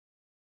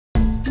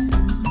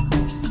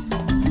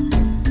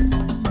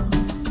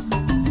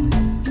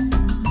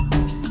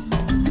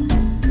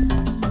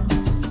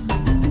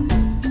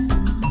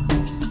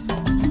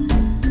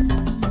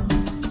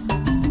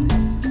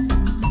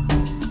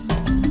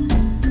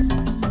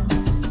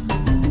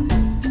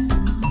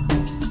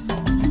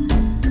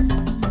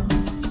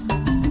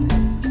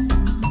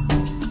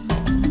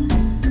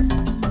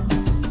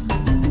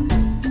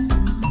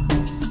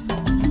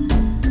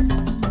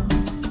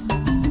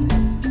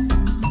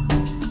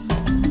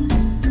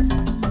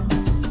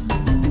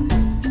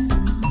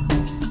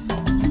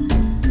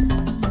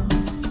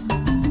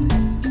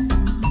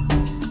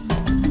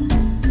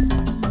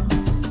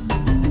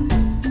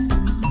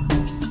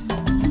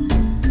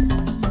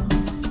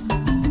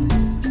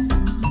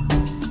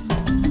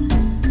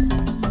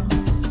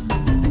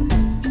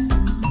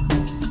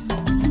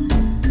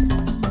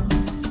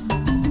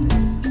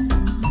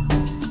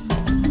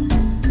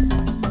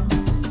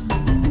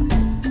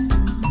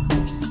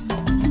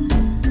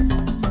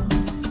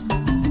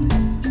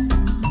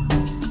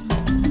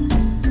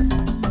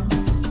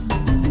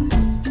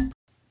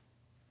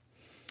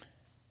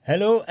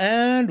Hello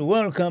and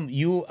welcome.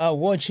 You are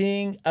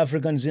watching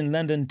Africans in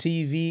London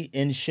TV,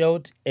 in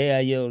short,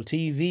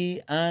 Ailtv,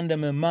 and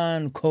I'm a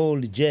man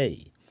called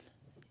Jay.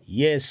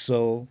 Yes,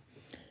 so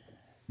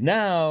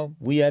now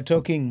we are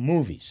talking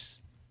movies.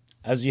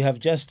 As you have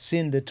just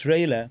seen the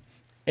trailer,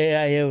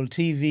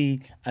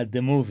 Ailtv at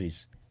the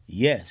movies.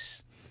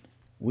 Yes,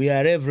 we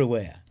are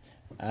everywhere.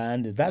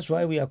 And that's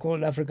why we are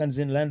called Africans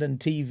in London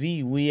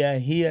TV. We are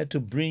here to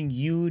bring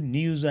you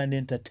news and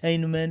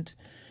entertainment.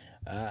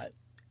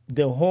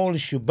 The whole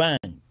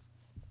shebang,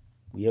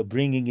 we are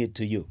bringing it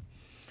to you.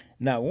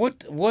 Now,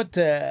 what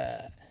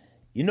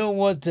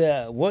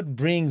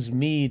brings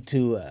me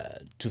to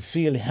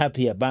feel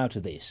happy about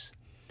this?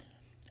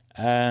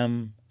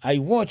 I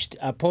watched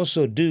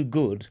Apostle Do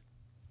Good,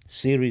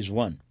 Series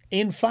 1.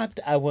 In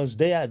fact, I was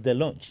there at the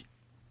launch,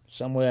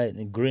 somewhere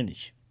in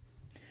Greenwich.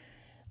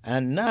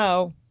 And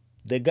now,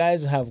 the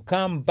guys have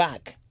come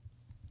back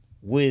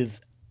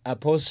with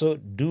Apostle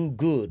Do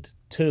Good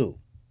 2.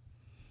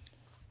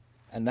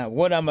 And now,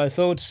 what are my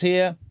thoughts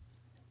here?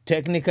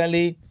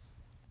 Technically,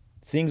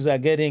 things are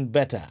getting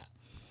better.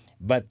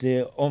 But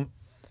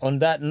on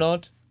that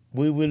note,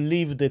 we will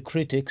leave the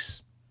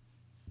critics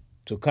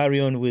to carry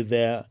on with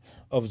their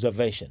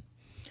observation.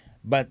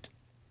 But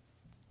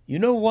you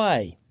know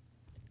why?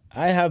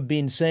 I have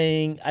been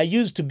saying, I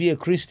used to be a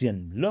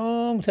Christian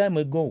long time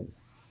ago.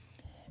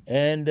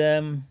 And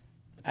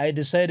I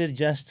decided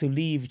just to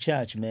leave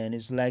church, man.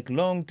 It's like a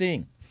long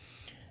thing.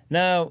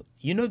 Now,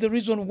 you know the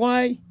reason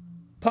why?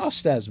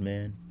 Pastors,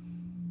 man.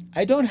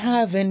 I don't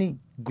have any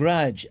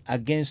grudge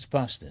against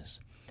pastors,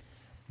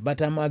 but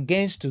I'm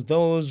against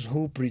those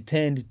who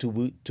pretend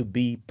to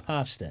be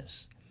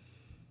pastors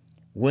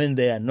when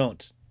they are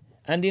not.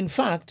 And in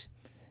fact,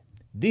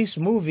 this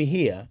movie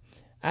here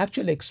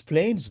actually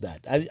explains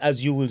that.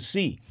 As you will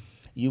see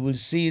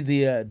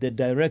the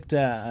director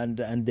and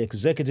the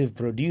executive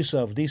producer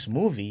of this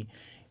movie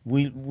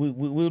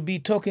We'll be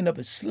talking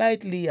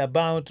slightly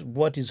about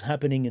what is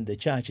happening in the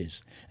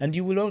churches. And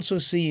you will also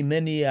see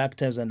many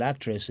actors and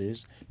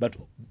actresses, but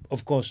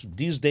of course,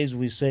 these days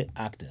we say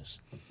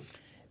actors.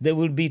 They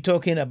will be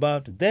talking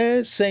about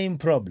their same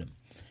problem.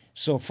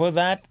 So for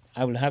that,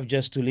 I will have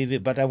just to leave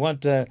it. But I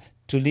want to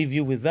leave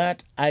you with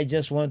that. I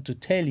just want to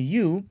tell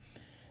you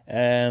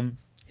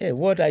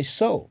what I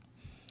saw.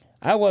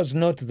 I was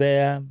not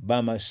there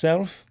by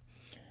myself.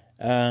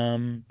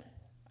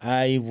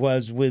 I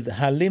was with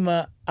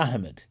Halima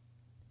Ahmed.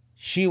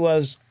 She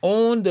was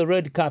on the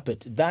red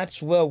carpet.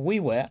 That's where we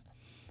were,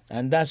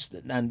 and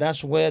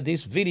that's where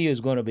this video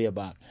is going to be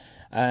about.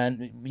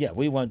 And yeah,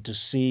 we want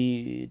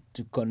to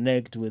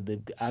connect with the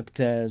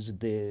actors,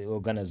 the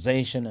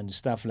organization, and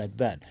stuff like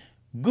that.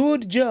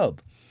 Good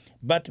job.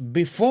 But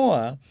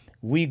before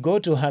we go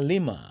to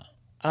Halima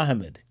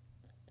Ahmed,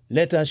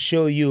 let us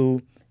show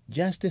you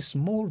just a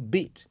small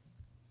bit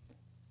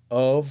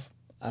of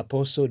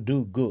Apostle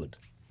Do Good.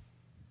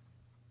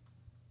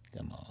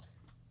 Come on.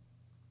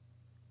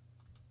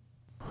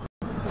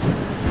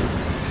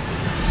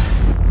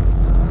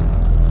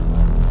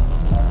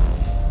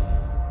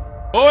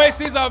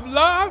 Oasis of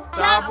love.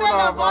 Chapel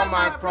of all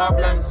my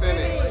problems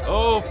finished.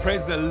 Oh,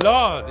 praise the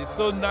Lord. It's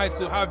so nice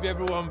to have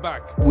everyone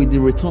back. With the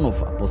return of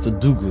Apostle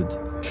Do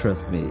Good,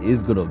 trust me,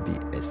 it's going to be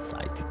a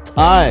exciting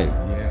time.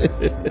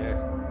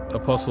 Yes.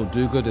 Apostle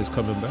Do Good is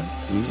coming back?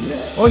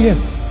 Yeah. Oh, yes.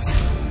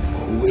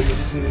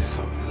 Oasis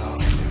of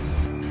love.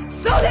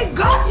 So they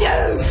got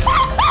you!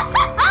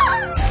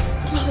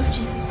 Blood of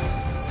Jesus.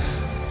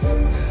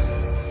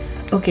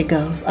 Okay,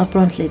 girls,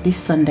 apparently this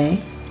Sunday,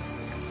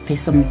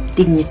 there's some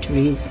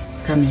dignitaries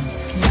coming.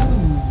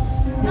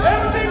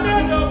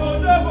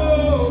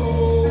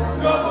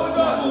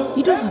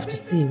 You don't have to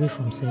stay away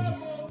from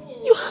service.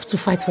 You have to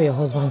fight for your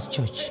husband's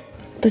church.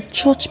 The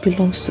church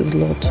belongs to the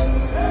Lord.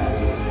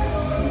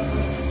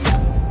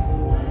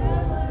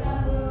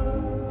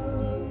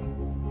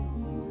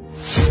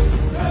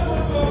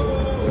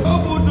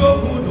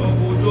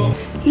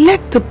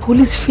 Let the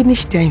police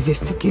finish their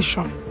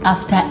investigation.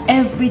 After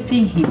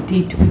everything he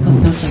did with his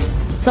daughters,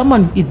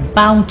 someone is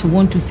bound to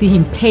want to see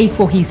him pay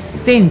for his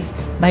sins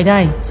by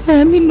dying. I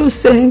am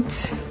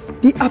innocent.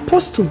 The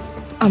apostle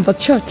and the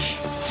church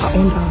are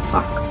under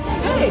attack.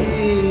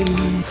 Hey!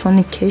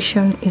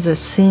 Fornication is a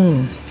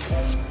sin.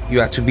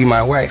 You are to be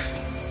my wife.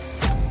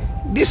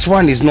 This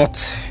one is not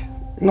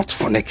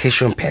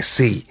fornication per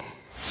se.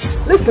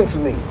 Listen to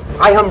me.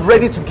 I am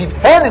ready to give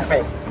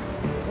anything.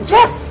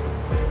 Yes!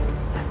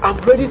 I'm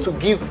ready to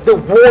give the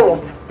whole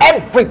of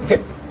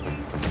everything.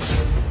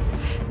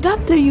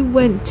 That day you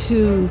went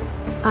to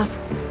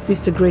ask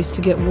Sister Grace to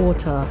get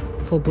water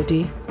for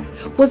Bode,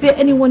 was there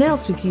anyone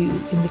else with you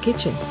in the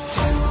kitchen?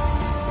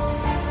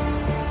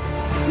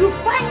 You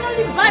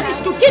finally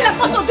managed to kill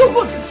Apostle Do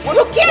Good.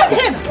 You killed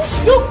him.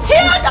 You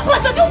killed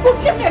Apostle Do Good.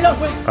 Leave me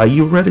alone. Are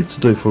you ready to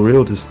do it for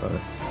real this time?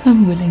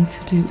 I'm willing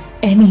to do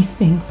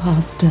anything,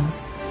 Pastor.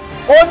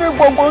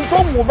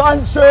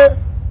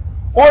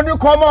 Oni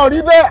komo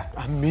rí bẹ́ẹ̀.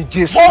 Àmín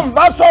Jésù. Bó ń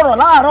bá sọ̀rọ̀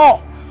láàárọ̀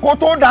kó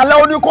tó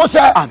dalẹ́ oni kó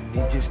ṣẹ.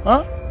 Àmín Jésù.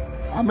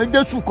 Àmín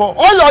Jésù kọ́.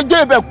 Ó lọ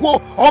jẹ́ ibẹ̀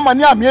kú ọmọ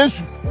ní àmín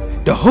Jésù.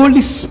 the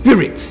Holy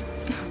Spirit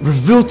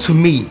revealed to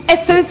me.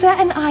 Esosa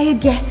and I are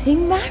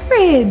getting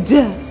married.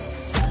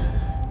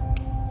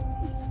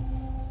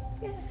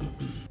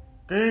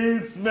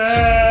 Kingsman!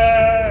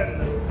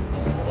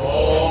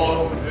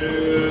 All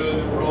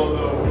hail,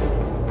 brother!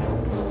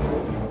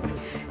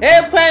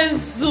 Hey,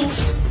 Kwenzu!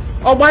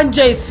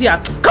 Obanja is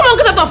here. Come on,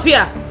 get out of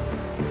here!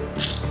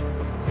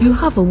 You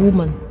have a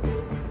woman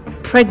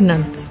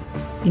pregnant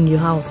in your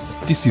house.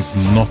 This is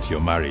not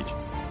your marriage.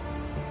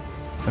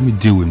 Let me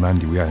deal with man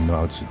the way I know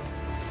how to.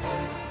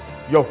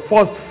 Your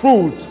first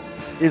fruit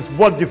is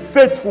what the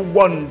faithful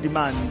one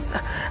demands.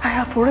 I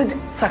have already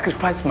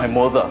sacrificed my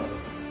mother.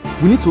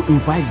 We need to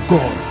invite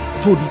God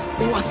to the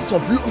Oasis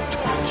of Love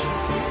Church.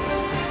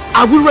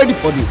 Are we ready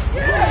for this?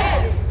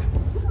 Yes!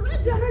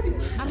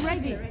 I'm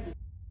ready.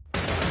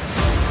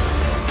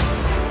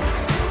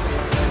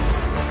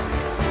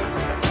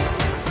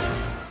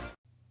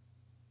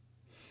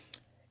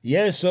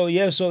 Yes, so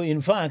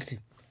in fact,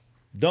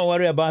 don't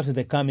worry about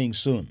the coming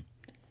soon.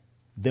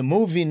 The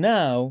movie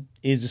now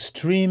is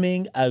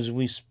streaming as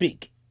we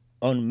speak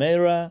on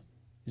Mera,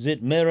 is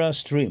it Mera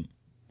Stream?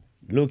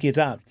 Look it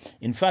up.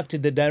 In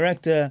fact, the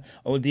director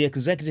or the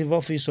executive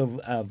office of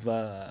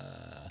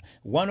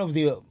one of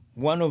the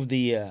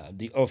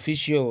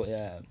official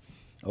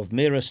of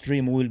Mera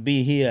Stream will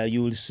be here.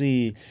 You will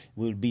see.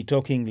 We'll be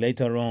talking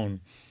later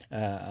on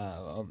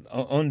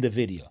the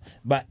video.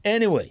 But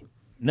anyway,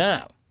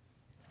 now,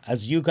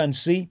 as you can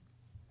see,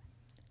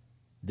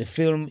 the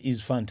film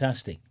is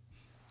fantastic.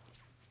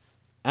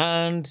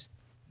 And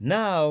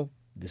now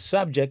the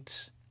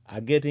subjects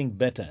are getting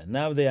better.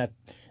 Now they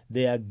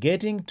are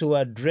getting to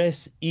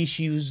address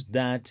issues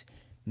that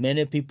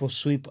many people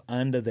sweep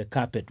under the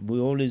carpet. We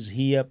always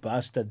hear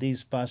pastor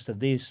this,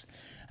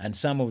 and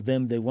some of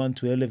them, they want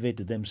to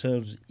elevate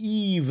themselves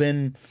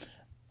even,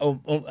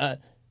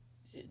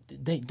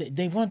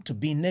 they want to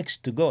be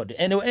next to God.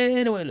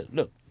 Anyway,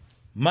 look,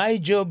 my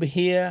job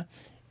here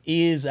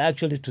is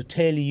actually to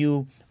tell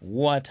you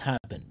what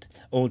happened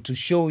or to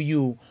show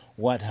you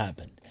what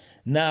happened.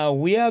 Now,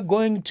 we are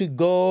going to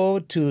go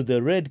to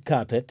the red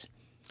carpet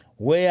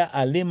where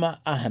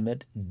Halima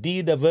Ahmed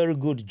did a very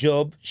good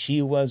job.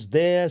 She was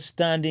there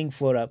standing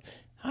for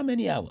how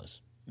many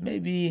hours?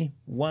 Maybe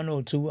 1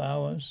 or 2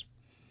 hours,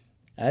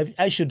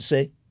 I should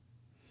say,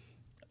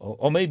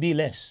 or maybe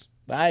less,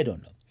 but I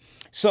don't know.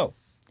 So,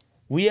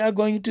 we are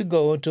going to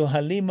go to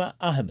Halima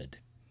Ahmed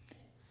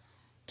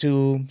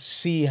to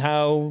see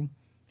how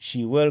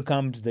she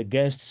welcomed the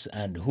guests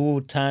and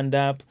who turned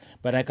up.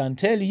 But I can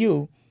tell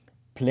you,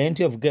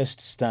 plenty of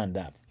guests turned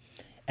up.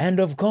 And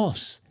of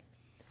course,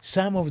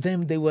 some of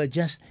them,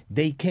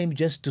 they came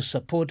just to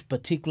support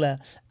particular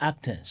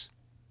actors.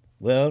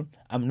 Well,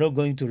 I'm not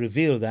going to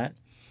reveal that.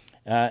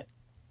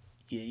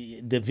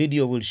 The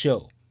video will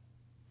show.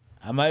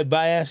 Am I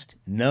biased?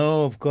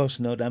 No, of course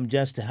not. I'm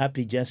just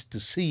happy just to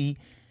see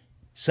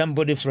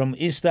somebody from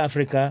East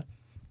Africa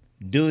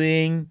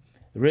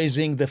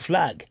raising the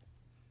flag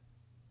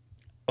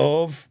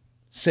of,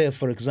 say,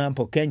 for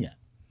example, Kenya.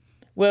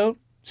 Well,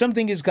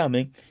 something is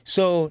coming.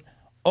 So,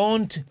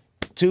 on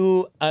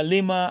to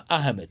Halima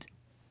Ahmed.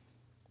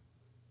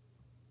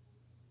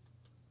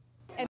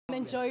 And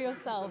enjoy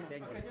yourself.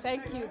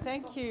 Thank you.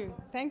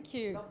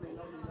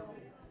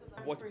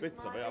 I've watched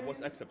bits of it, I've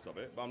watched excerpts of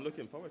it, but I'm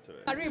looking forward to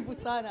it. Karibu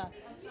sana.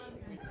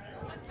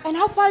 And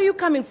how far are you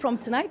coming from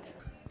tonight?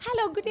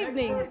 Hello, good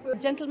evening.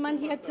 Gentleman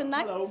here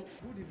tonight. Hello.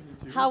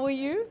 How are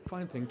you?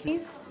 Fine, thank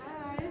you.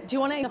 Do you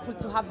want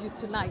to have you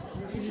tonight?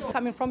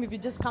 Coming from, if you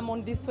just come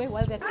on this way,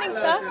 well, there. Thanks,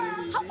 sir.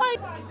 How far?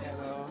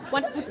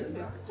 Wonderful.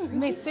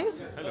 Mrs.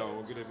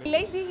 Hello, good evening.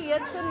 Lady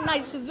here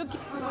tonight, she's looking.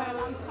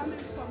 Well, I'm coming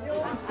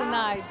from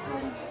tonight.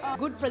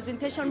 Good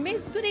presentation.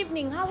 Miss, good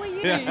evening. How are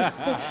you?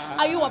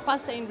 Are you a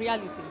pastor in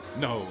reality?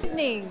 No. Good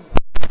evening.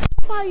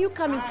 How far are you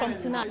coming from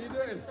tonight? How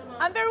are you doing?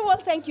 I'm very well,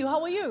 thank you.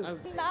 How are you?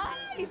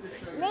 Nice.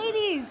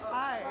 Ladies.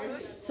 Hi.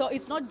 So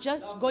it's not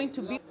just going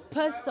to be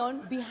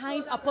person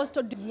behind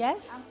Apostle.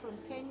 Yes? I'm from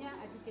Kenya,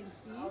 as you can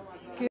see.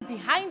 Good.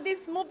 Behind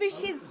this movie,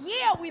 she's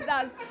here with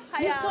us.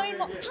 Miss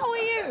Toino, how are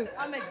you?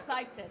 I'm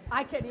excited.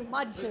 I can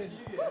imagine.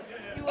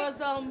 It was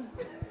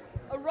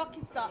a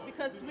rocky start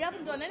because we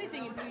haven't done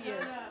anything in 2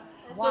 years.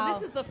 Wow. So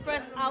this is the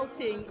first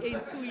outing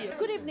in 2 years.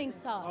 Good evening,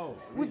 sir.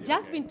 We've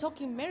just been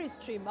talking Mary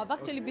Stream. I've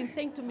actually been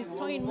saying to Miss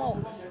Toyin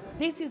Mo,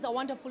 this is a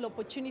wonderful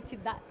opportunity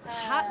that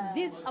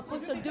this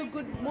Apostle Do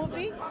Good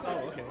movie,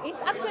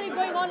 it's actually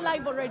going on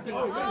live already.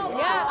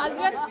 Yeah, as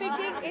we're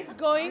speaking, it's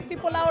going.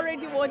 People are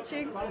already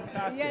watching.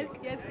 Fantastic.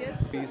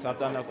 Yes. I've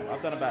done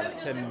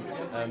about 10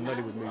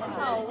 Nollywood movies.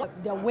 Oh,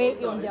 they're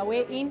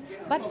way in.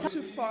 But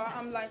Too far,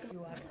 I'm like...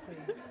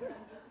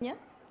 Yeah?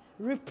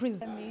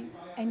 Represent me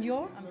and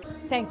your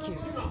thank you.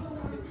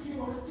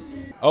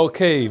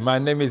 Okay, my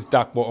name is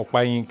Dakbo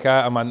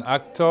Okpayinka. I'm an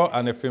actor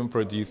and a film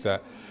producer.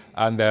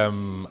 And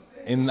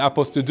in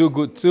Apostle Do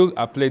Good too,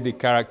 I played the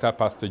character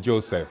Pastor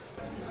Joseph.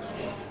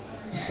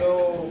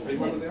 So,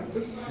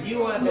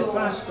 you are the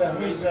pastor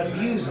who is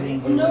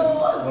abusing.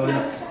 No.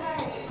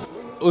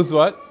 Who's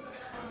what?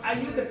 Are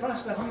you the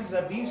pastor who is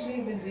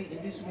abusive in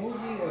this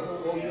movie,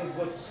 or you've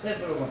got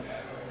several ones?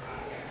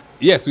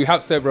 Yes, we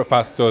have several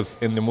pastors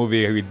in the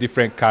movie with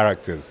different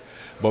characters,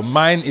 but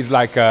mine is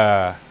like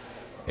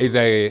is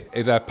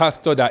a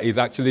pastor that is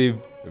actually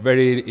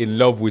very in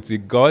love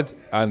with God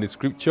and the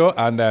Scripture,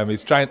 and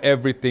is trying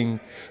everything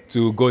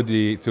to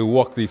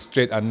walk the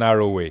straight and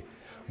narrow way.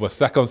 But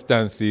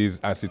circumstances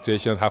and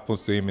situations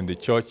happens to him in the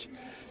church,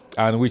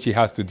 and which he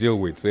has to deal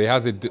with. So he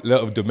has a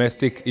lot of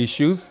domestic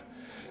issues.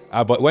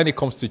 But when it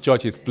comes to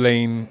church, it's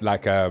plain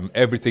like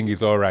everything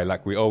is all right,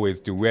 like we always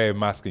do. Wear a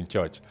mask in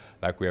church,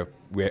 like we're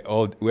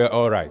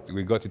all right.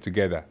 We got it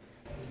together.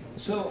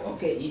 So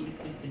okay,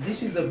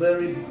 this is a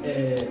very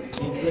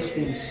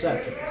interesting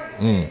subject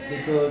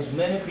because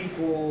many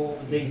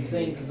people they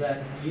think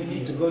that you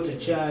need to go to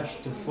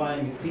church to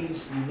find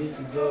peace. You need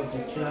to go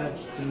to church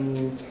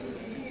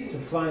to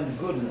find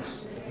goodness.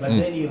 But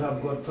then you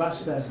have got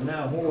pastors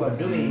now who are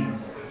doing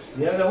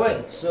the other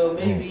way. So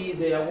maybe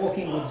they are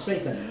walking with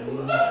Satan.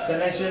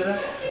 Can I say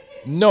that?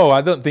 No,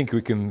 I don't think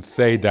we can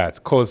say that,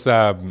 because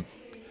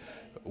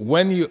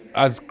when you,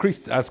 as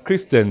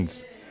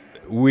Christians,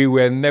 we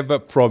were never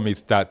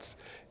promised that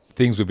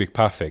things will be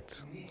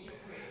perfect.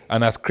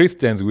 And as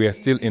Christians, we are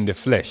still in the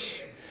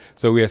flesh.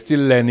 So we are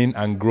still learning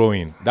and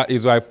growing. That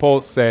is why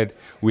Paul said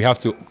we have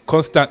to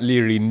constantly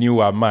renew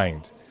our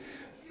mind.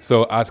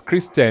 So as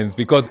Christians,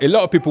 because a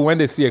lot of people, when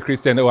they see a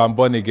Christian, oh, I'm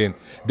born again,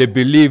 they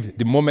believe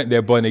the moment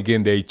they're born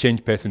again, they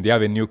change person, they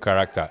have a new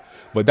character.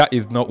 But that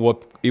is not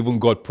what even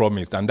God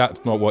promised, and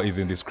that's not what is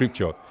in the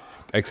scripture.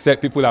 Except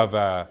people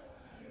have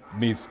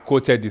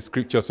misquoted the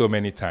scripture so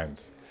many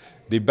times.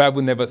 The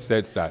Bible never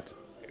says that.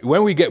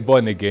 When we get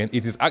born again,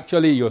 it is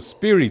actually your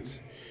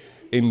spirit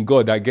in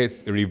God that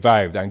gets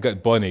revived and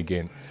get born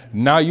again.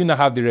 Now you now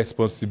have the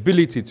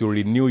responsibility to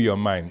renew your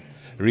mind.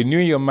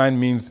 Renewing your mind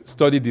means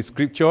study the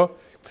scripture.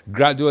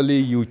 Gradually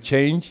you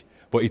change,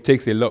 but it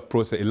takes a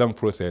long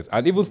process.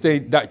 And even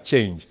saying that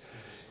change,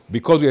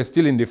 because we are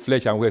still in the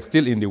flesh and we're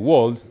still in the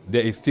world,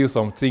 there is still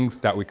some things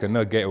that we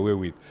cannot get away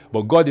with.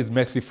 But God is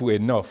merciful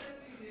enough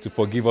to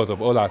forgive us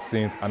of all our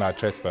sins and our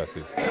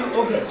trespasses.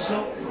 Okay,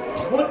 so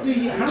how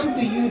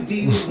do you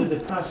deal with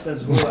the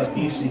pastors who are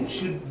abusive?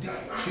 Should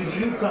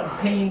you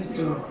campaign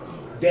to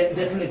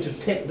definitely to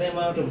take them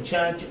out of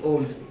church,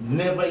 or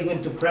never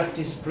even to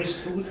practice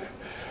priesthood?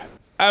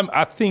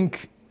 I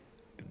think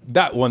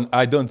that one,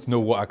 I don't know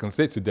what I can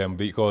say to them,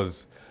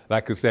 because,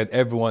 like I said,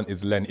 everyone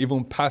is learning.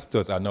 Even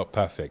pastors are not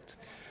perfect.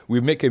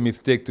 We make a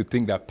mistake to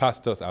think that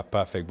pastors are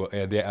perfect, but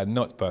they are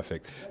not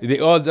perfect.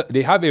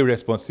 They have a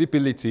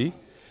responsibility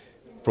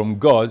from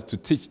God to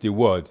teach the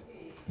word.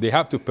 They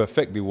have to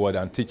perfect the word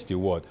and teach the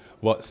word,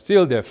 but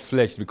still they're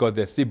flesh because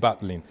they're still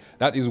battling.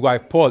 That is why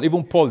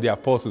even Paul the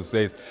apostle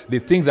says, the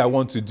things I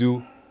want to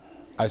do,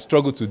 I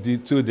struggle to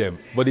do them.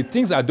 But the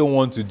things I don't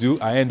want to do,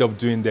 I end up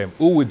doing them.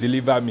 Who will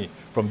deliver me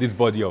from this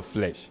body of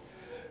flesh?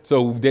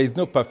 So there is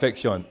no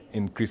perfection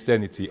in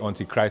Christianity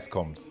until Christ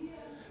comes.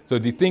 So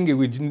the thing is,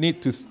 we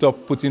need to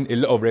stop putting a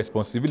lot of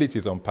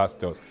responsibilities on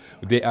pastors.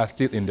 They are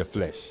still in the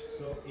flesh.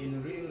 So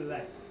in real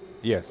life,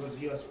 yes. Because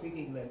you are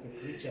speaking like a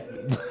preacher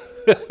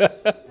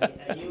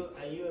here.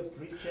 Are you a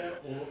preacher,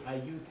 or are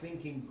you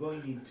thinking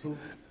going into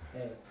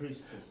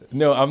priesthood?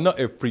 No, I'm not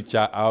a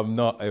preacher. I'm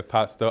not a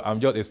pastor. I'm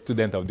just a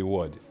student of the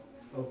word.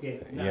 Okay.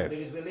 Now yes. There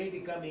is a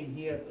lady coming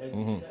here.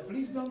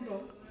 Please don't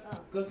go.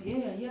 Because we're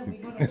going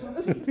to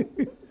talk to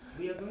you.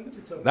 We are going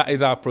to talk. That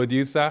is our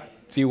producer,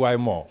 T.Y.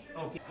 Moore.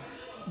 Okay.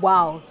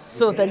 Wow.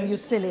 So then you've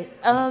seen it.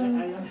 I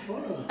am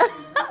following.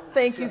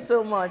 Thank you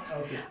so much.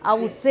 Okay. I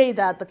would say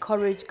that the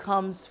courage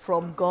comes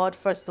from God,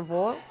 first of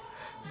all,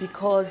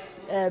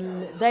 because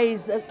there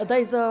is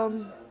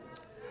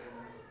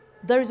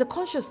a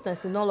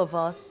consciousness in all of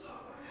us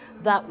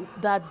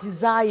that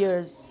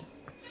desires,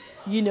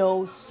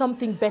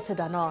 something better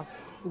than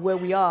us where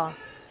we are.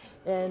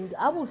 And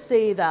I will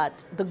say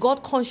that the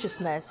God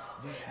consciousness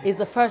is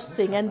the first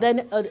thing, and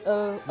then how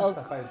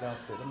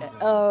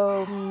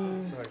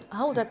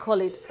would I call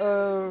it?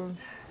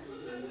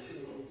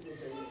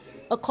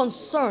 A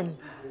concern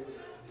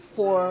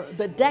for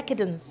the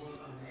decadence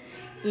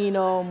in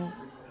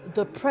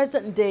the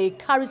present day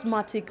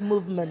charismatic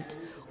movement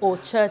or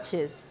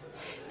churches.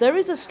 There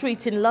is a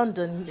street in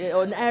London,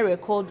 an area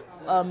called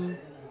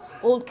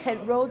Old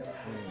Kent Road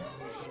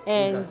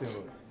and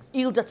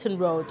Ilderton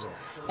Road.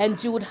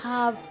 And you would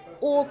have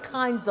all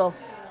kinds of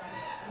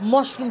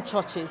mushroom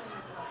churches,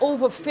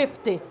 over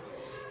 50,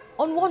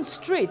 on one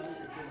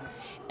street.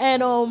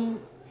 And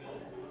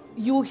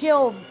you hear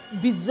of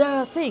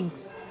bizarre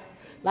things,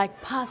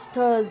 like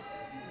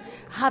pastors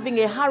having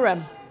a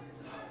harem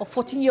of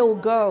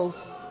 14-year-old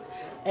girls,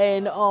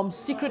 and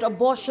secret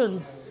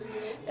abortions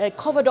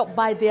covered up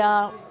by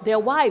their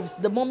wives,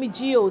 the mommy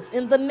geos,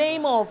 in the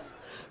name of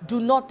do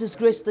not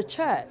disgrace the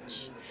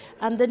church.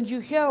 And then you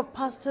hear of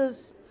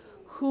pastors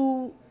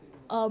who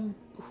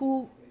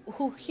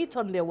hit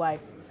on their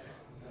wife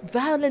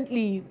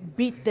violently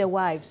beat their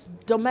wives,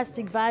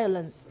 domestic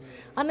violence.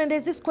 And then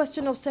there's this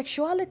question of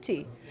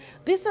sexuality.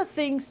 These are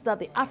things that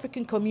the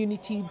African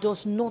community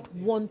does not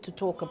want to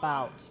talk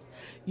about.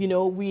 You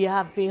know, we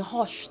have been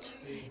hushed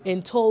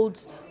and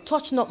told,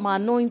 touch not my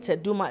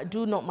anointed,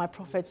 do not my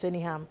prophets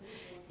any harm.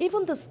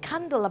 Even the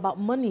scandal about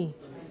money,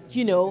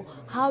 you know,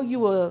 how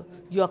you're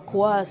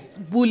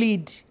coerced,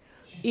 bullied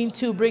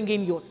into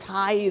bringing your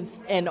tithe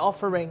and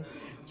offering,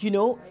 you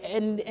know,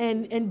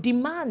 and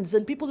demands,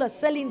 and people are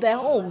selling their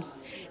homes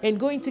and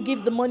going to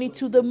give the money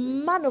to the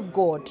man of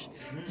God,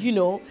 you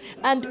know,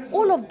 and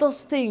all of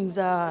those things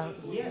are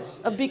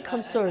a big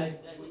concern.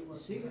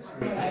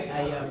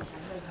 I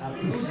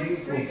applaud you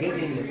for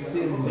getting a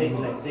film made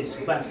like this,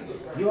 but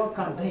your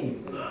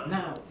campaign,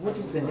 now, what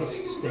is the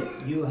next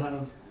step? You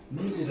have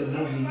made the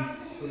movie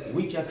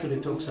which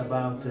actually talks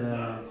about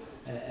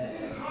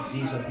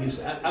these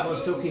abuse. I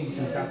was talking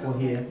to Taco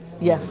here,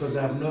 yeah, because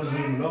I've known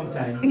him a long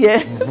time.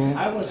 Yeah.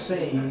 I was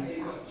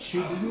saying,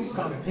 should you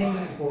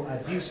campaign for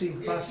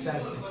abusive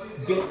pastors to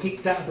get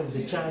kicked out of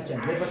the church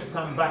and never to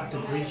come back to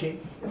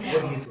preaching? What do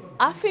you think?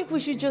 I think we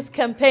should just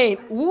campaign.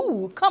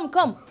 Ooh,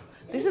 come.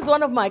 This is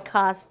one of my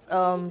cast.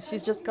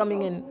 She's just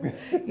coming in.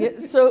 Yeah,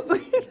 so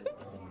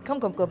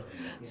come.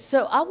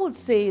 So I would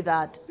say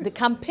that the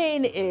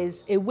campaign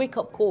is a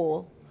wake-up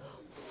call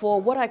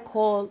for what I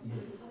call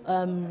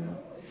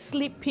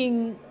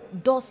sleeping,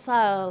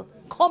 docile,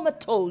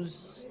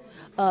 comatose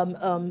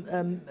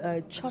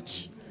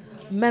church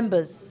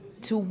members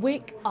to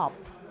wake up,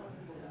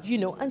 you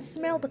know, and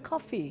smell the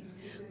coffee.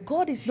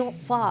 God is not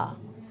far.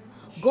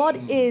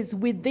 God is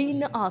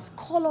within us.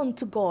 Call on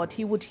to God.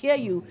 He would hear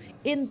you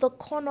in the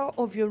corner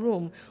of your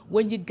room.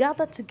 When you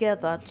gather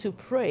together to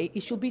pray,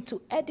 it should be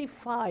to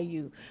edify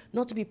you,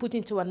 not to be put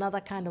into another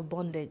kind of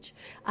bondage.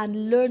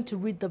 And learn to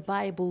read the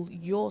Bible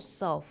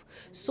yourself.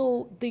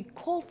 So the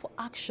call for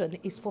action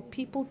is for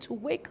people to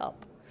wake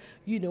up,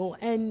 you know,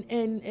 and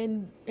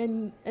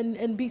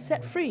be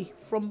set free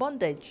from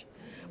bondage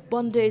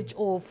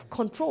of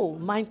control,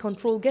 mind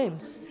control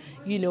games,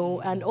 you know,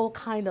 and all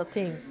kind of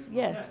things.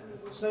 Yeah.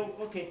 So,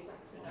 okay,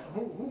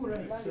 who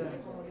writes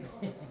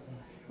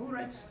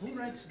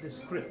the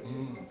script?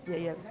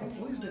 Yeah.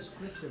 Who is the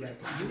script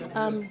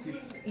writer?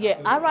 Yeah,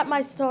 I write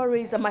my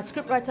stories, and my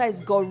script writer is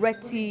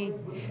Goretti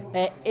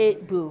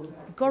Ebu.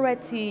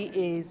 Goretti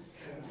is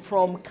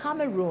from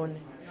Cameroon.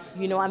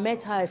 You know, I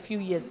met her a few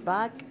years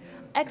back.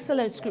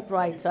 Excellent script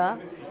writer,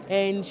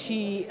 and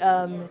she,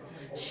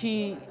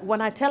 when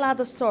I tell her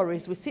the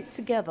stories, we sit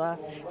together.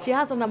 She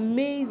has an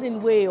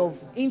amazing way of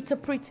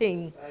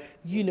interpreting,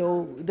 you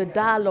know, the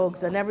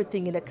dialogues and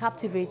everything in a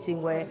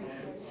captivating way.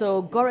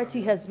 So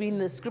Goretti has been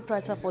the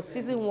scriptwriter for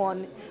season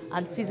 1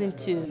 and season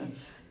 2.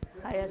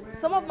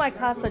 Some of my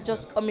cast are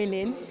just coming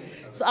in,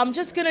 so I'm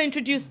just going to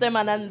introduce them,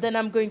 and then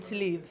I'm going to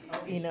leave,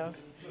 you know.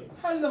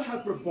 Hello,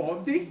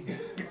 everybody.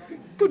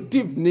 Good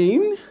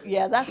evening.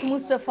 Yeah, that's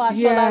Mustafa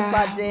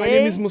Shalagbade. My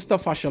name is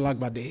Mustafa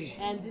Shalagbade.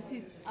 And this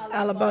is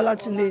Alabala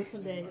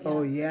Tunde.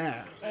 Oh,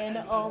 yeah. And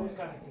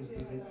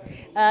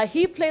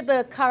he played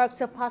the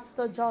character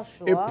Pastor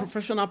Joshua. A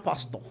professional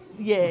pastor.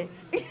 Yeah.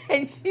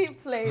 And she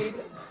played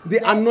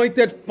the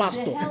anointed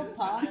pastor. The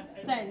helper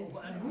sent.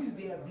 And who is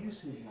the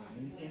abusive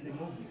one in the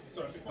movie?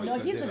 No,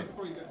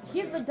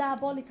 he's the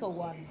diabolical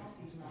one.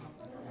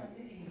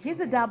 He's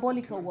a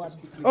diabolical one.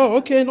 Oh,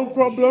 okay, no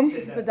problem.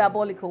 He's the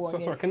diabolical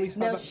one. Sorry, can we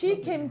start? Now, she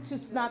came to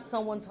snatch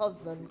someone's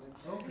husband,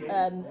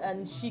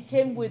 and she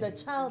came with a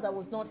child that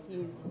was not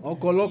his. You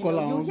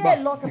hear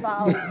a lot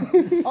about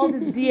all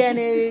these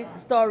DNA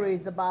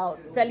stories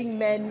about selling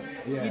men,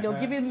 you know,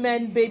 giving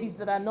men babies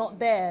that are not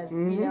theirs,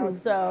 you know.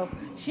 So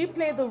she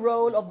played the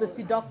role of the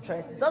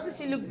seductress. Doesn't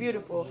she look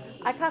beautiful?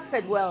 I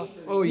casted well,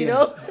 you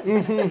know.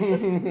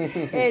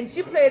 And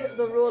she played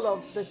the role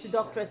of the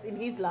seductress in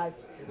his life.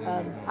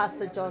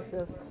 Pastor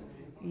Joseph,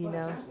 you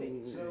know.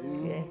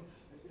 Yeah.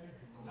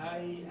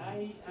 I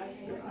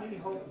really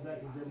hope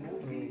that the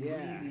movie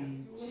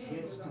really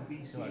gets to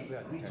be seen,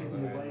 reaches a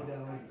wider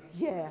audience.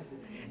 Yeah.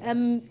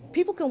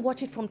 People can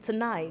watch it from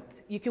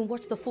tonight. You can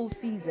watch the full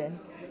season.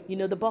 You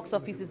know, the box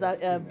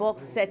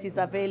set is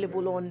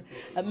available on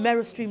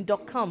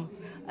merostream.com,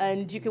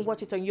 and you can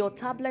watch it on your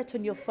tablet,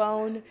 on your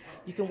phone.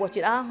 You can watch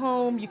it at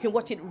home. You can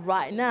watch it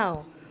right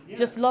now. Yeah.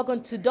 Just log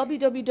on to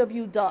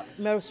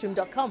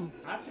www.merostream.com.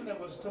 Actually, I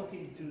was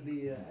talking to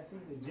the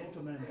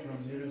gentleman from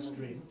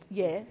Merostream.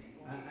 Yeah.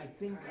 I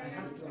think I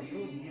have to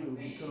applaud you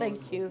because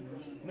thank you.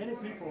 Many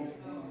people,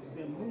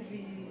 the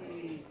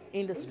movie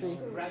industry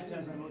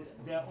writers,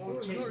 they're all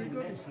chasing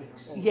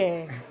Netflix.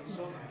 Yeah.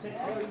 So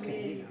tell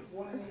me,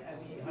 why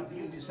have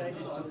you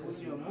decided to put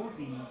your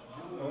movie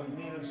on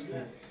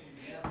Merostream?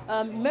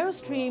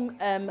 Merostream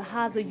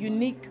has a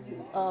unique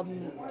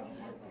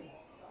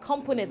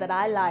component that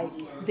I like.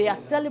 They are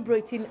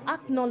celebrating,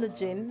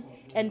 acknowledging,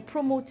 and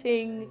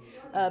promoting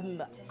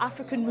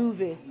African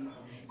movies.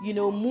 You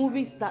know,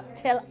 movies that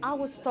tell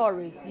our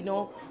stories, you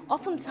know.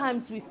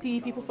 Oftentimes we see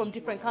people from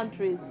different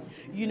countries,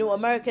 you know,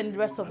 America and the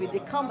rest of it. They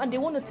come and they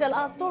want to tell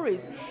our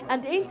stories,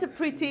 and they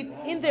interpret it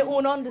in their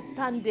own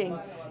understanding,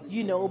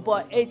 you know,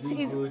 but it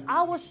is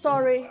our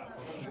story,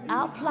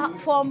 our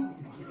platform,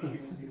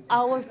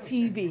 our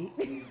TV.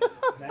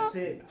 That's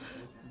it.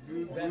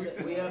 That's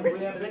it. We are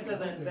better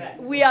than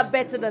that. We are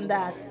better than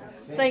that.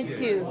 Thank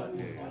you.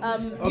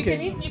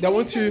 Okay, I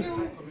want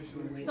to.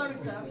 Sorry,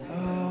 sir.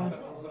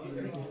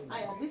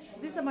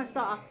 These are my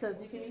star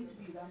actors. You can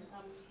interview them.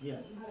 Yeah.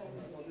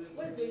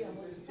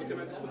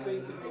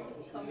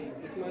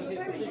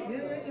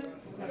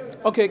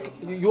 Okay,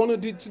 you want to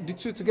do the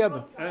two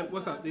together?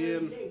 What's that?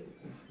 Well,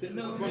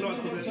 no,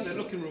 because the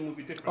looking room will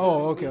be different.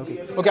 Oh, okay.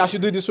 Okay, I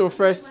should do this one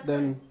first,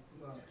 then.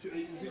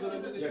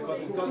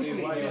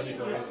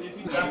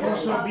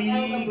 Also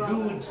be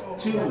good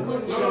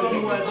too. So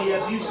you are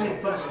the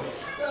abusive pastor.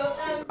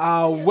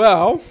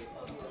 Well,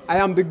 I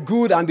am the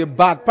good and the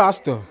bad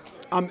pastor.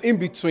 I'm in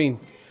between.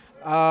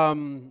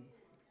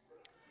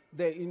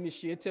 They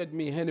initiated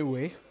me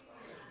anyway.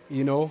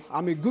 You know,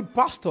 I'm a good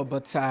pastor,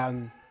 but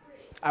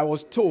I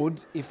was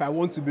told if I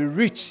want to be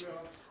rich,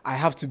 I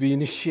have to be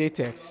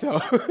initiated.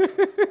 So.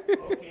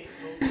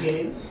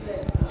 Okay.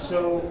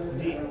 So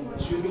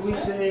should we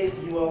say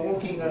you are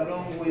walking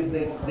along with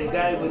the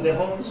guy with the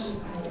horns?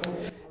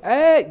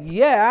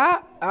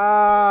 Yeah.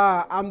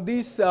 I'm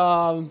this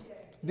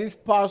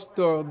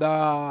pastor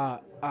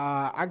that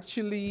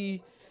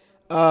actually,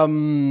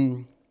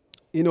 you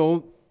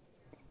know,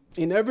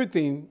 in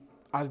everything,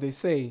 as they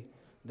say,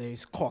 there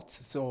is court.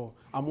 So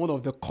I'm one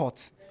of the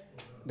court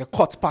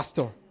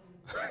pastor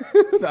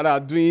that are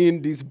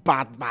doing this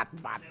bad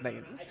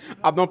thing.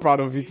 I'm not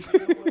proud of it.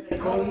 I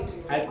call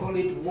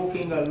it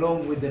walking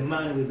along with the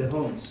man with the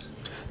horns.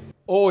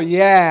 Oh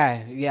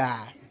yeah.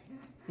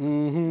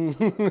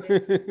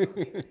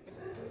 Mm-hmm.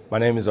 My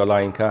name is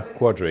Olayinka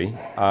Quadri.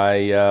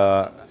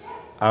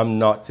 I'm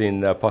not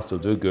in Apostle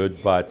Do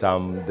Good, but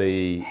I'm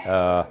the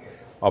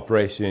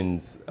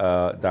operations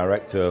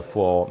director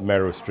for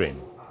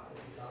MeroStream.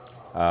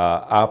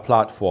 Our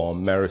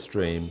platform,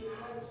 MeroStream,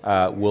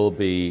 will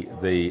be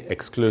the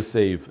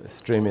exclusive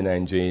streaming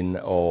engine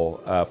or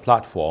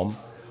platform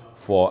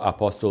for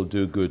Apostle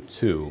Do Good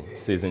 2,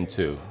 Season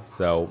 2.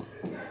 So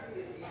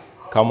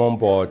come on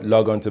board,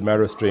 log on to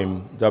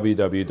MeroStream,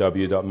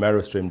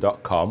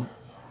 www.merostream.com,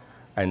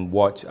 and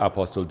watch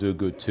Apostle Do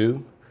Good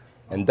 2,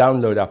 and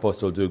download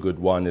Apostle Do Good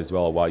 1 as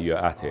well while you're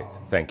at it.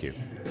 Thank you.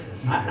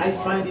 I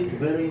find it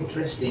very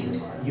interesting.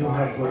 You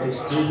have got a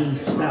streaming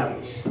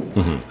service.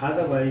 Mm-hmm.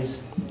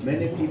 Otherwise,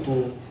 many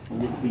people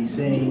would be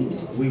saying,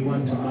 we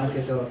want to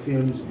market our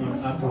films on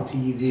Apple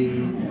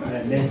TV,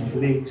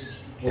 Netflix,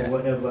 or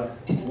whatever.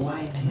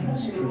 Why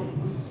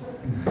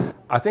MeroStream?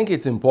 I think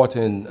it's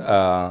important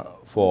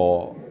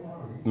for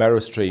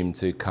MeroStream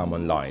to come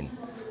online.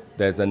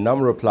 There's a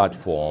number of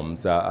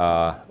platforms that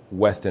are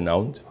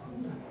Western-owned.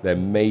 They're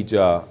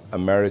major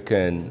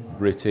American,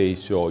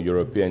 British, or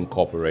European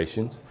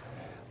corporations.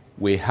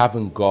 We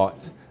haven't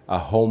got a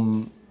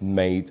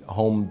home-made,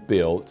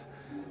 home-built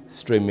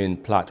streaming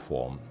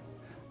platform.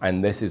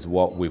 And this is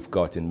what we've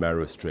got in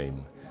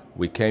MeroStream.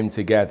 We came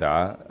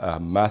together, a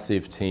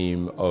massive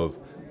team of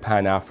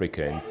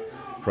Pan-Africans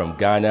from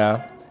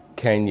Ghana,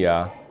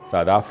 Kenya,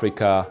 South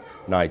Africa,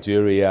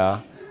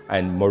 Nigeria,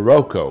 and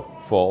Morocco,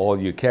 for all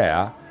you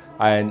care.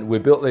 And we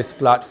built this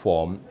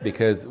platform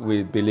because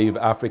we believe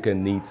Africa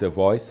needs a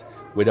voice.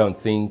 We don't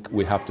think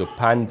we have to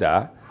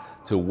pander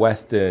to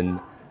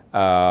Western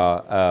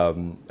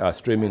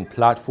streaming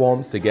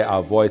platforms to get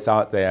our voice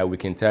out there. We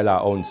can tell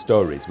our own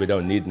stories. We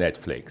don't need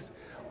Netflix.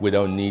 We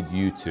don't need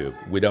YouTube.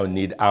 We don't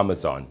need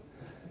Amazon.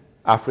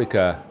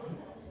 Africa,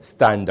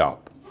 stand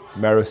up.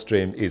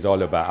 MeroStream is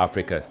all about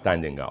Africa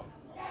standing up.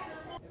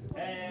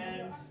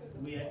 And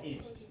we are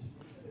in.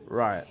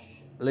 Right.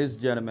 Ladies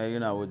and gentlemen, you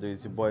know what we do.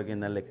 It's your boy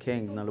again, Nelly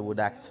King, Nollywood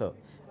actor.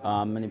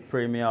 In the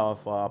premiere of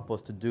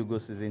Apostle Do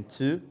Good Season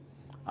 2,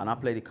 and I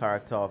play the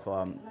character of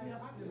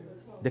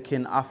the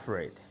King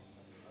Alfred.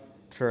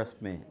 Trust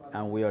me.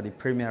 And we are the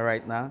premiere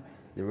right now.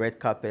 The red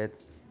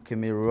carpet. Can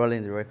be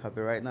rolling the red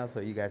carpet right now, so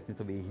you guys need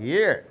to be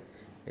here.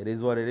 It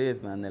is what it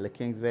is, man. Nelly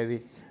Kings,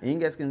 baby. And you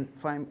guys can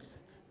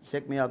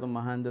check me out on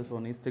my handles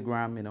on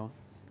Instagram, you know,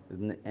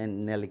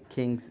 and Nelly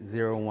Kings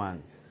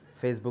 01.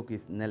 Facebook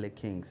is Nelly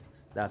Kings.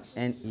 That's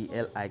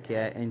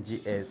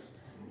NELIKINGS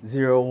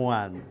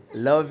 01.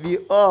 Love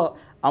you all.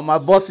 I'm my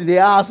boss in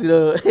the house, you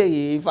know.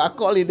 Hey, if I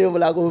call you, they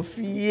will go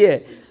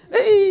fear.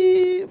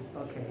 Hey.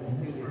 Okay.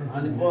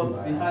 And the boss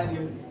behind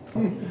you.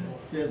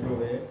 Cheers,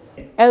 bro.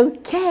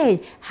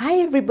 Okay. Hi,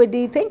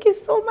 everybody. Thank you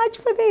so much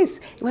for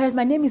this. Well,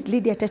 my name is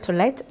Lydia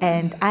Tetolet,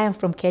 and I am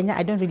from Kenya.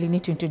 I don't really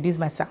need to introduce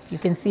myself. You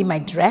can see my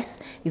dress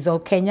is all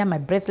Kenyan. My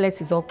bracelets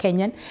is all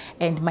Kenyan.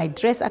 And my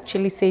dress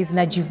actually says,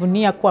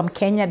 Najivunia kuwa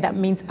Mkenya. That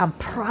means I'm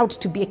proud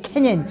to be a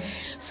Kenyan.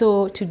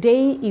 So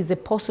today is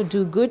Apostle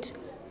Do Good,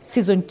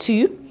 Season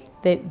 2.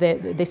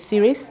 The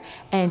series,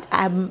 and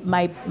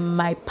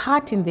my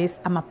part in this,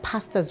 I'm a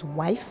pastor's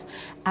wife.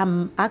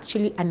 I'm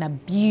actually an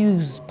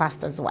abused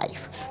pastor's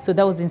wife. So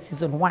that was in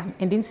Season 1.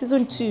 And in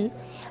Season 2,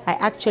 I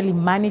actually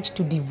managed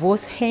to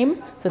divorce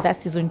him. So that's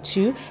Season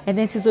 2. And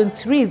then Season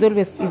 3 is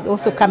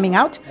also coming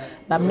out,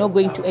 but I'm not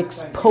going to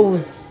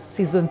expose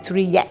Season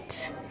 3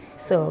 yet.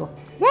 So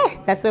yeah,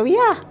 that's where we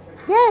are.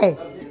 Yeah.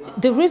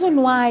 The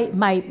reason why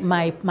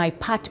my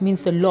part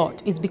means a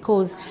lot is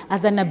because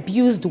as an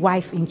abused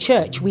wife in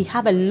church, we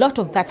have a lot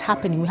of that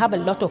happening. We have a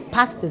lot of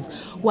pastors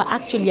who are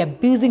actually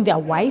abusing their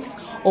wives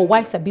or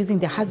wives abusing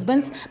their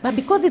husbands. But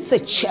because it's a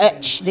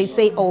church, they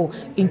say, oh,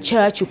 in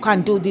church, you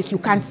can't do this. You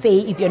can't say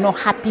if you're not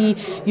happy,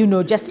 you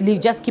know, just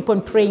leave, just keep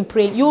on praying.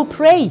 You'll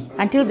pray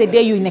until the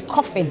day you're in a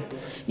coffin.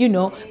 You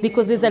know,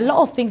 because there's a lot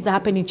of things that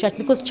happen in church,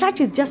 because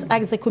church is just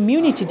as a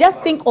community.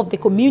 Just think of the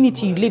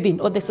community you live in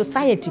or the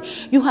society.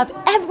 You have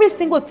every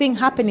single thing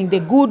happening, the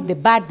good, the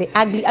bad, the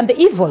ugly, and the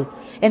evil.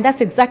 And that's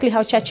exactly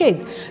how church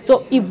is.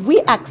 So if we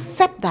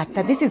accept that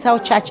this is how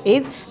church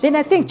is, then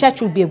I think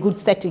church will be a good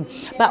setting.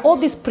 But all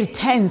this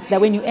pretense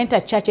that when you enter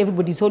church,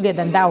 everybody's holier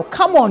than thou.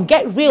 Come on,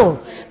 get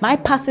real. My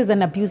pastor is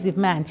an abusive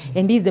man,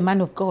 and he's the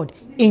man of God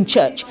in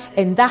church.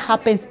 And that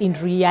happens in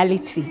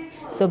reality.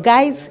 So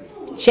guys,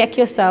 check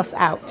yourselves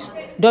out.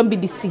 Don't be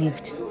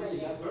deceived.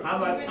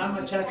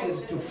 Ama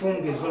churches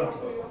tufunge zote.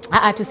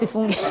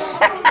 Tusifunge.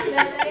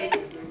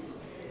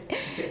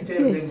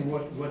 Tell them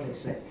what they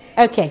say.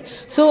 Okay,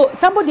 so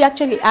somebody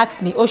actually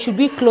asked me, should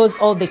we close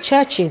all the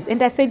churches?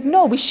 And I said,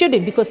 no, we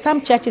shouldn't, because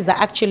some churches are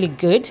actually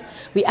good.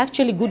 We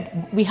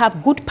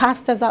have good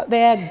pastors out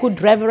there,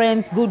 good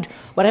reverends, good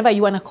whatever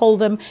you want to call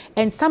them.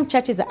 And some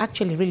churches are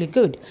actually really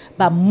good.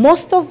 But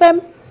most of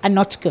them are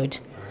not good.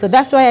 So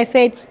that's why I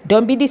said,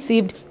 don't be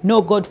deceived.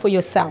 Know God for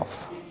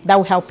yourself. That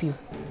will help you.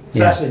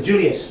 Sasa,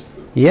 Julius.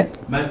 Yeah.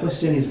 My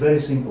question is very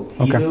simple.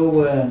 Okay. You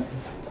know,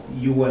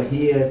 you were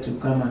here to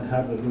come and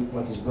have a look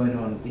what is going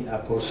on. The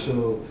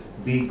Apostle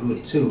Be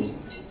Good too.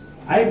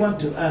 I want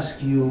to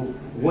ask you,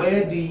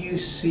 where do you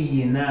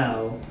see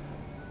now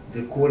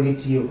the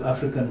quality of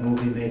African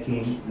movie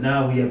making?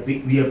 Now we are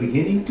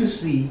beginning to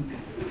see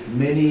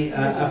many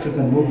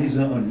African movies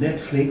on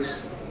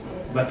Netflix,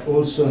 but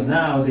also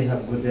now they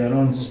have got their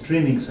own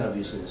streaming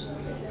services.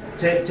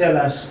 Tell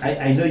us,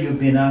 I know you've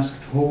been asked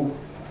who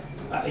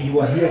you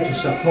are here to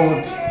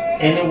support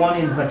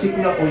anyone in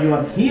particular, or you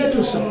are here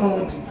to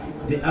support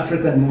the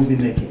African movie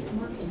making.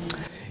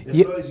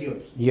 The floor is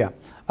yours. Yeah.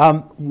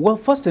 Well,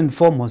 first and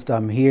foremost,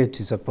 I'm here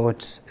to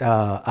support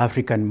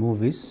African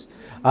movies.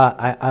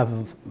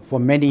 I've, for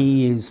many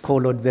years,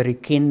 followed very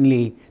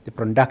keenly the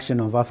production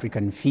of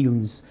African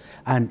films,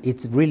 and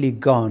it's really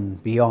gone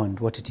beyond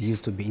what it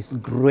used to be. It's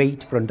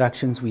great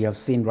productions we have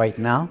seen right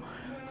now,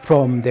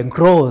 from the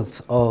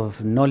growth of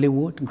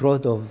Nollywood,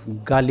 growth of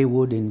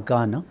Gollywood in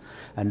Ghana,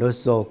 and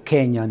also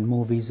Kenyan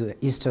movies,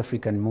 East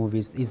African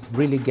movies, is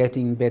really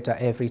getting better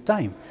every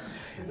time.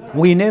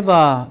 We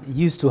never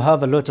used to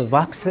have a lot of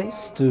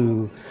access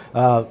to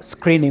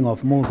screening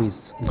of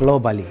movies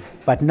globally,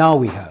 but now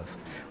we have.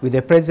 With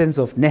the presence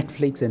of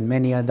Netflix and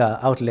many other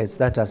outlets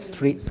that are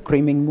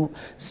streaming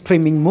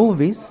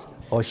movies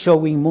or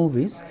showing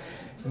movies,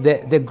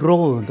 the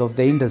growth of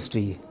the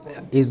industry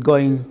is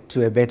going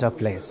to a better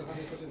place.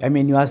 I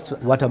mean, you asked,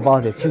 what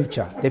about the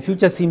future? The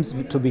future seems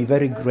to be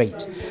very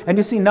great. And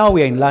you see, now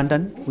we are in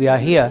London. We are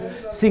here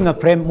seeing a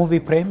movie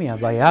premiere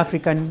by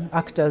African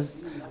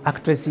actors,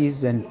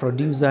 actresses, and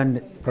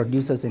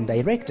producers and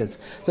directors.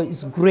 So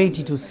it's great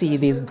to see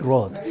this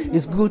growth.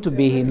 It's good to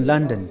be in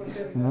London,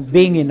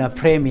 being in a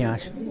premiere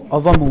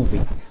of a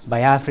movie by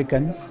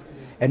Africans,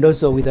 and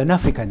also with an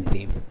African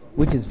theme,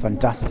 which is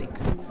fantastic.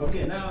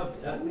 Okay, now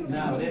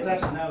let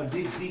us now.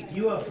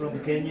 You are from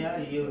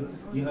Kenya.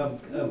 You've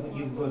got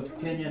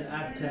Kenyan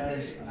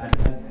actors,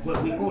 and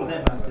well, we call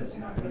them actors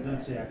now. We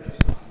don't say actors.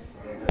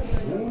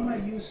 Whom are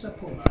you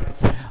supporting?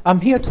 I'm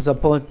here to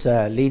support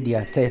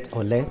Lydia Tet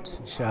Olet.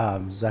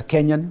 She's a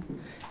Kenyan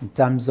in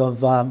terms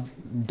of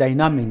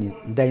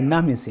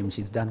dynamism.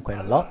 She's done quite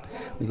a lot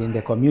within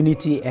the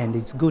community, and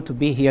it's good to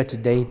be here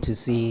today to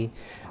see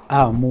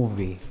our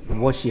movie,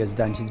 what she has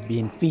done. She's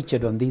been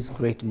featured on this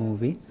great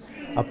movie,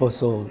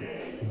 Apostle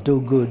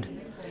Do Good.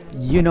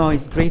 You know,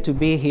 it's great to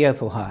be here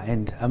for her,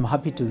 and I'm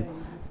happy to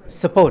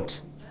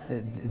support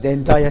the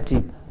entire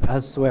team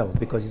as well,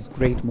 because it's a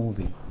great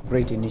movie,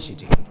 great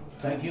initiative.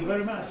 Thank you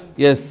very much.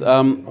 Yes,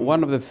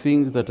 one of the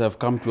things that I've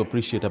come to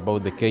appreciate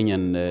about the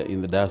Kenyan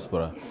in the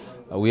diaspora,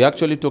 we're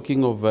actually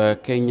talking of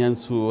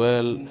Kenyans who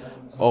well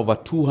over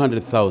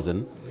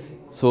 200,000.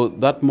 So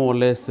that more or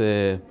less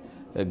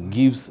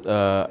gives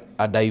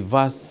a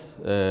diverse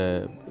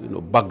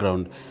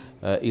background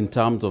in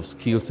terms of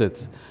skill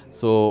sets.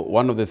 So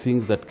one of the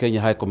things that Kenya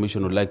High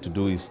Commission would like to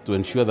do is to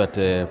ensure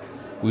that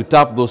we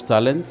tap those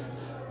talents,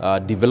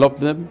 develop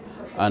them,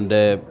 and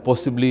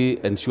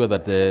possibly ensure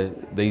that there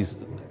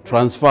is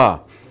transfer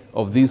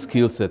of these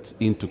skill sets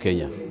into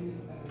Kenya.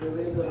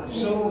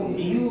 So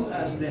you,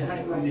 as the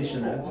High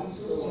Commissioner,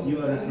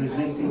 you are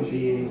representing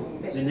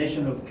the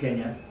nation of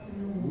Kenya.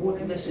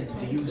 What message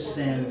do you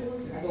send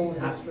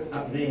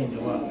up there in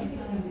the world?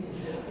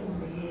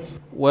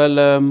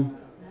 Well,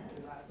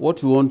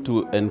 what we want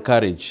to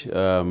encourage,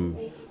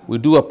 we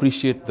do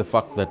appreciate the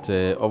fact that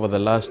over the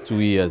last 2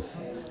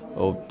 years,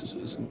 or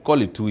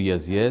call it 2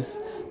 years, yes,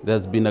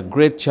 there's been a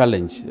great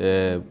challenge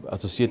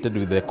associated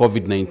with the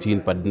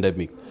COVID-19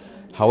 pandemic.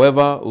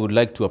 However, we would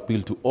like to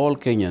appeal to all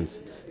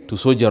Kenyans to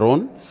soldier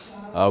on.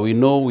 We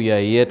know we are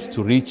yet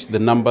to reach the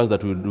numbers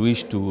that we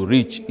wish to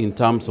reach in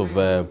terms of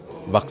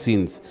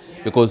vaccines,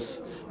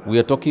 because we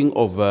are talking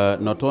of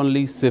not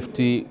only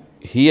safety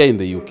here in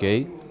the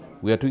UK,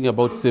 we are talking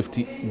about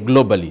safety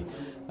globally.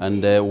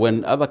 And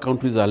when other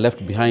countries are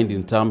left behind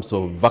in terms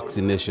of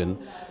vaccination,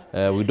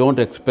 we don't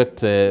expect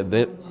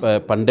the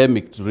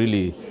pandemic to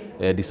really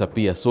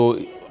disappear. So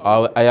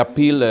I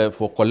appeal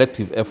for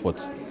collective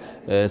efforts,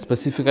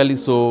 specifically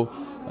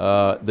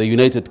the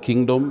United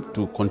Kingdom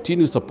to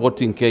continue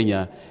supporting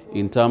Kenya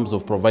in terms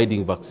of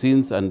providing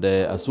vaccines, and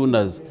as soon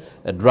as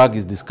a drug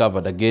is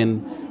discovered,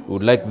 again, we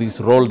would like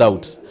this rolled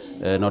out,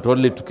 not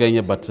only to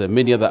Kenya, but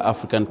many other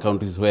African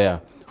countries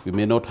where we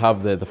may not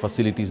have the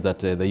facilities that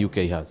the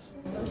UK has.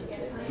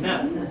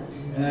 Now,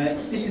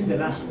 this is the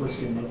last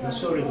question. I'm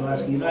sorry to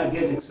ask you. I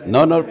get excited.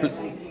 No,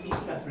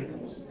 East Africans.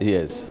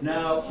 Yes.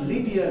 Now,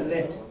 Lydia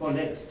Tet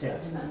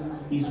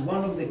is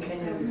one of the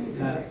Kenyan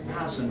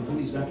person who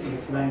is actually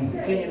flying the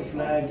Kenyan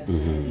flag.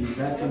 He's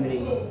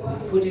actually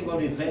putting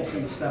on events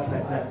and stuff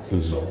like that.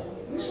 So,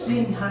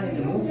 seeing her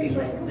in a movie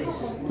like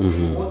this,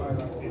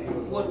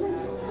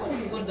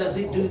 what does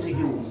it do to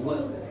you?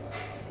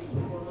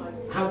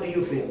 How do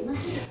you feel?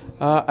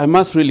 I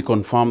must really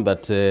confirm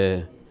that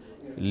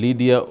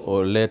Lydia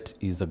Olet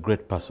is a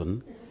great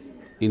person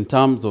in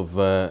terms of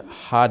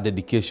her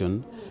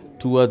dedication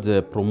towards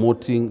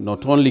promoting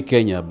not only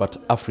Kenya but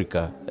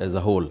Africa as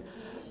a whole.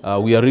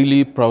 We are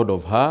really proud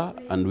of her,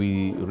 and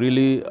we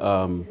really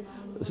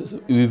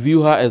we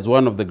view her as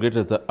one of the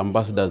greatest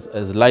ambassadors,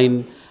 as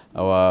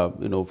our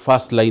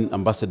first line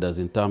ambassadors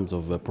in terms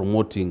of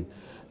promoting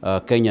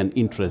Kenyan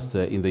interests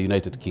in the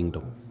United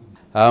Kingdom.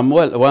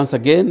 Well, once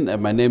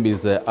again, my name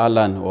is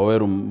Alan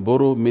Waweru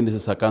Mburu,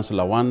 Minister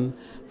Councillor 1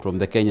 from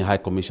the Kenya High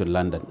Commission,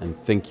 London, and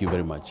thank you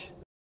very much.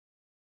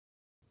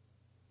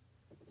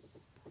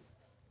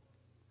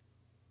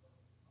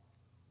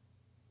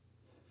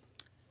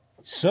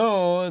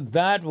 So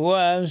that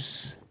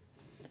was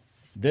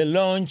the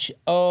launch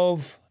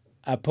of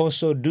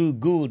Apostle Do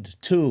Good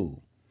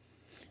 2.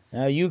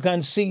 Now you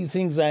can see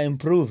things are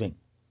improving.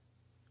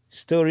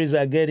 Stories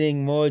are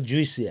getting more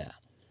juicier.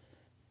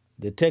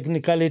 The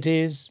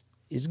technicalities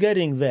is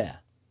getting there.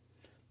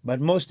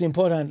 But most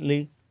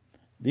importantly,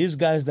 these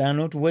guys, they are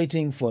not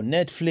waiting for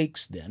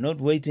Netflix, they are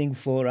not waiting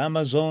for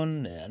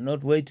Amazon, they are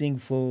not waiting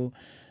for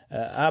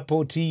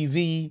Apple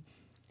TV.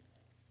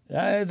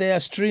 They are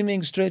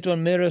streaming straight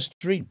on Mirror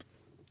Stream.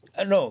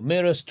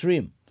 Mirror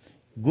Stream.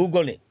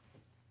 Google it.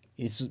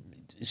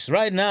 It's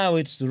right now,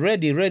 it's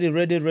ready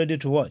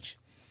to watch.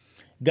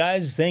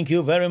 Guys, thank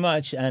you very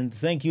much, and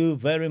thank you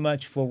very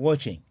much for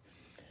watching.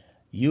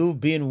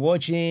 You've been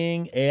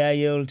watching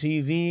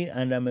Ailtv,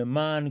 and I'm a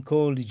man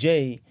called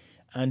Jay.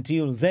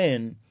 Until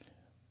then,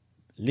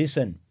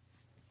 listen,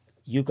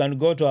 you can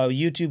go to our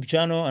YouTube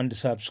channel and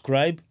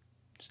subscribe.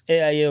 It's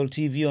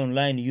Ailtv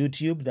Online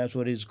YouTube, that's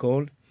what it's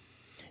called.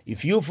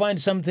 If you find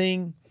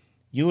something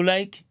you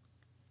like,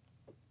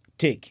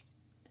 take.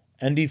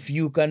 And if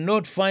you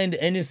cannot find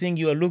anything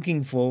you are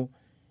looking for,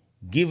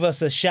 give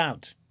us a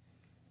shout.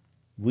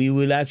 We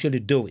will actually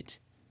do it.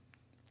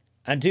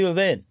 Until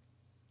then,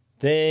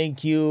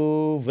 thank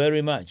you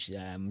very much.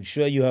 I'm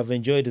sure you have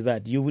enjoyed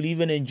that. You will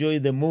even enjoy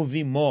the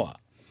movie more.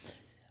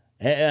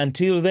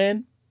 Until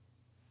then,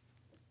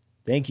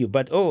 thank you.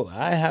 But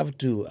I have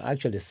to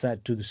actually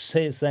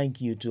say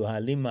thank you to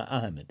Halima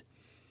Ahmed,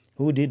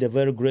 who did a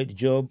very great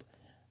job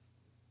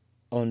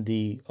on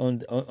the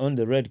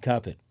red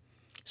carpet.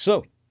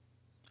 So,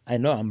 I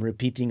know I'm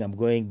repeating, I'm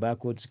going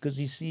backwards, because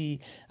you see,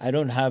 I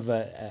don't have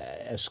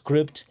a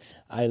script.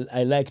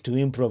 I like to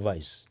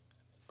improvise,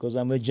 because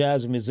I'm a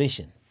jazz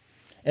musician.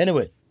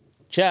 Anyway,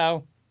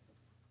 ciao.